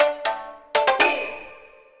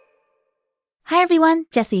Hi everyone,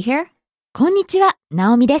 Jessie here. こんにちは、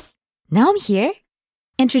ナオミです。Naomi here.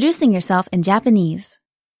 Introducing yourself in Japanese.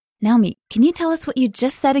 Naomi, can you tell us what you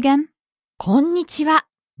just said again? こんにちは、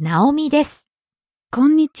ナオミです。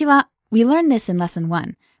Konnichiwa. We learned this in lesson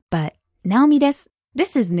 1, but Naomi desu.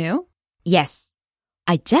 This is new. Yes,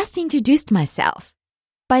 I just introduced myself.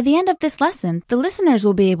 By the end of this lesson, the listeners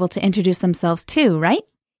will be able to introduce themselves too, right?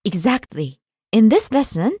 Exactly. In this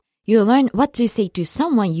lesson, you'll learn what to say to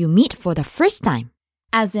someone you meet for the first time.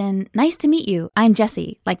 As in, nice to meet you, I'm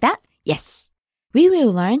Jessie, like that? Yes. We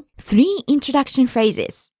will learn 3 introduction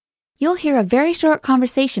phrases. You'll hear a very short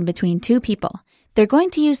conversation between 2 people. They're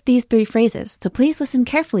going to use these 3 phrases, so please listen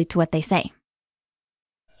carefully to what they say.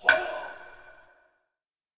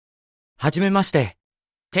 はじめまして、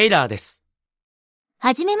テイラーです。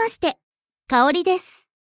はじめまして、かおりです。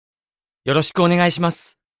よろしくお願いしま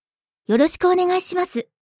す。よろしくお願いします。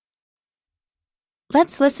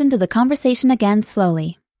Let's listen to the conversation again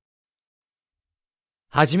slowly.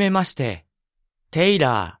 はじめまして、テイ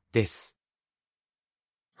ラーです。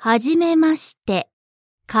はじめまして、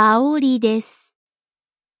かおりです。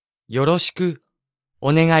よろしく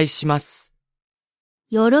お願いします。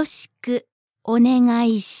よろしくお願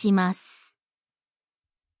いします。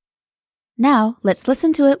Now, let's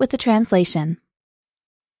listen to it with the translation.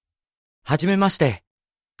 はじめまして、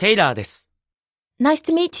テイラーです。Nice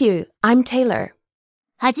to meet you. I'm Taylor.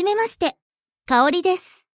 はじめまして、かおりで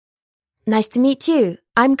す。Nice to meet you.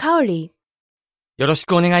 I'm Kaori. よろし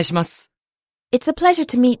くお願いします。It's a pleasure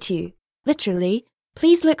to meet you. Literally,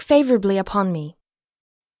 please look favorably upon me.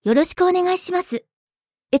 よろしくお願いします。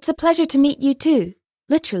It's a pleasure to meet you too.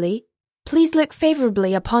 Literally, please look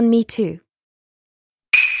favorably upon me too.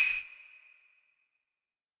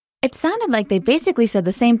 It sounded like they basically said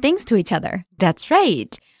the same things to each other. That's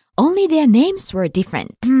right. Only their names were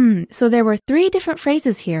different. So there were 3 different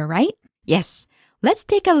phrases here, right? Yes. Let's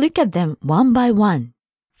take a look at them one by one.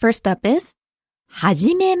 First up is は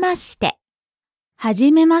じめまして。は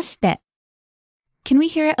じめまして. Can we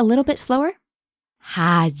hear it a little bit slower?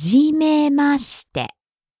 はじめまして。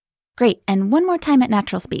Great, and one more time at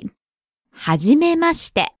natural speed. はじめま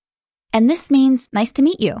して。And this means nice to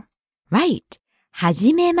meet you. Right. は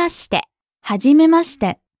じめまして。はじめまし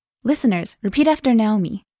て. Listeners, repeat after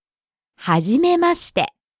Naomi. はじめまして。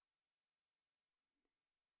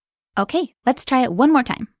Okay, let's try it one more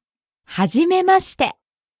time. はじめまして。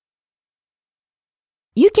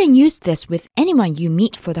You can use this with anyone you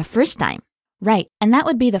meet for the first time. Right, and that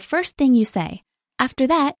would be the first thing you say. After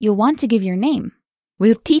that, you'll want to give your name.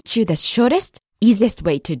 We'll teach you the shortest, easiest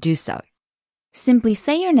way to do so. Simply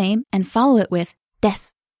say your name and follow it with で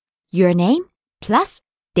す. Your name plus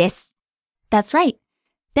です. That's right.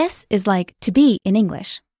 です is like to be in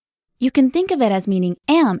English. You can think of it as meaning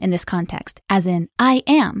am in this context, as in I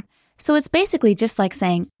am. So it's basically just like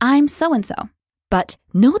saying I'm so-and-so. But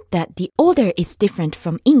note that the order is different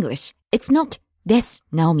from English. It's not です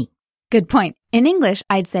Naomi. Good point. In English,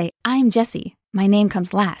 I'd say I'm Jessie. My name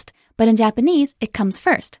comes last. But in Japanese, it comes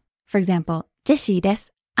first. For example, Jessie desu.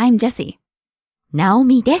 I'm Jessie.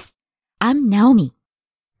 Naomi desu. I'm Naomi.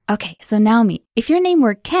 Okay, so Naomi, if your name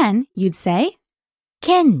were Ken, you'd say?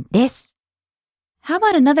 Ken desu. How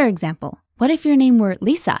about another example? What if your name were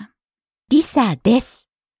Lisa? Lisa desu.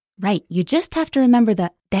 Right, you just have to remember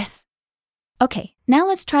the des. Okay, now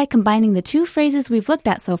let's try combining the 2 phrases we've looked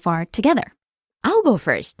at so far together. I'll go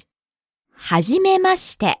first. はじめま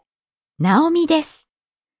して。Naomiです。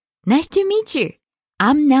Nice to meet you.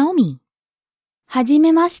 I'm Naomi. はじ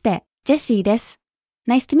めまして、Jessieです。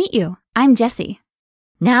Nice to meet you. I'm Jessie.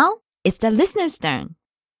 Now, it's the listener's turn.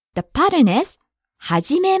 The pattern is は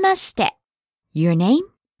じめまして。Your name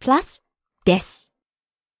plus です。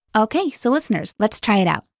Okay, so listeners, let's try it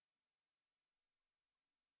out.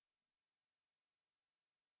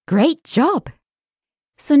 Great job.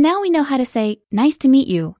 So now we know how to say, nice to meet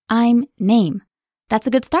you, I'm name. That's a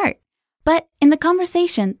good start. But in the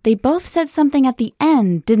conversation, they both said something at the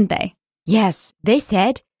end, didn't they? Yes, they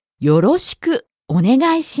said, よろしくお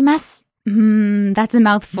願いします. That's a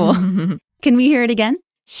mouthful. Can we hear it again?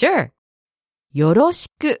 Sure. よろし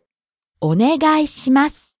くお願いしま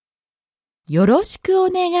す. よろしくお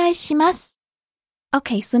願いします.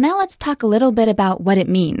 Okay, so now let's talk a little bit about what it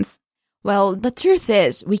means. Well, the truth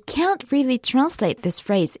is, we can't really translate this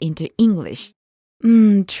phrase into English.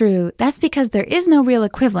 True. That's because there is no real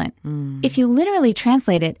equivalent. If you literally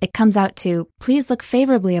translate it, it comes out to, please look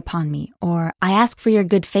favorably upon me, or I ask for your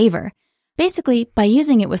good favor. Basically, by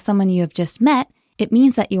using it with someone you have just met, it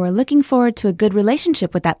means that you are looking forward to a good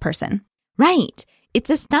relationship with that person. Right.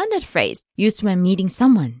 It's a standard phrase used when meeting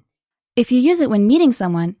someone. If you use it when meeting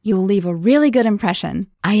someone, you will leave a really good impression.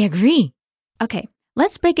 I agree. Okay,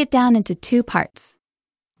 let's break it down into two parts.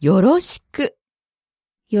 よろしく。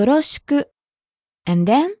よろしく And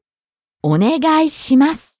then, お願いし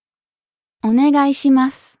ます。お願いし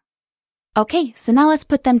ます。Okay, so now let's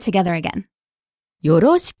put them together again. よ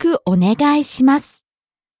ろしくお願いします。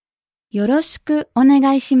よろしくお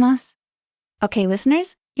願いします。Okay,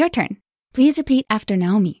 listeners, your turn. Please repeat after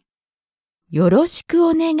Naomi. よろしく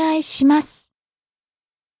お願いします。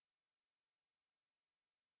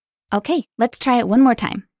Okay, let's try it one more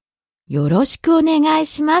time. よろしくお願い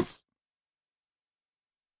します。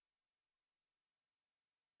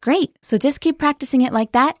Great, so just keep practicing it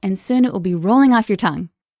like that and soon it will be rolling off your tongue.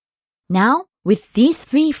 Now, with these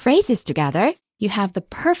three phrases together, You have the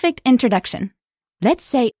perfect introduction. let's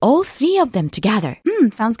say all three of them together.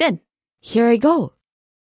 Sounds good. Here I go.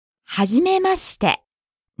 はじめまして、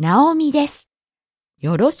ナオミです。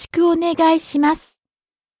よろしくお願いします。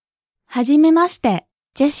はじめまして、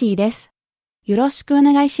ジェシーです。よろしくお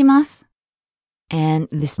願いします。And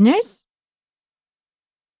listeners?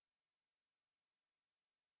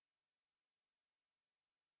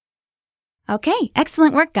 Okay,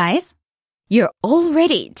 excellent work, guys. You're all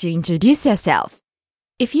ready to introduce yourself.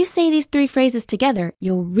 If you say these three phrases together,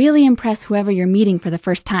 you'll really impress whoever you're meeting for the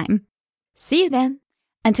first time. See you then.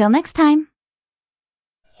 Until next time.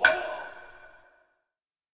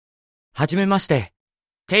 はじめまして、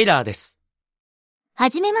テイラーです。は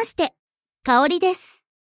じめまして、かおりです。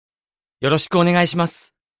よろしくお願いしま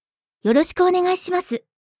す。よろしくお願いします。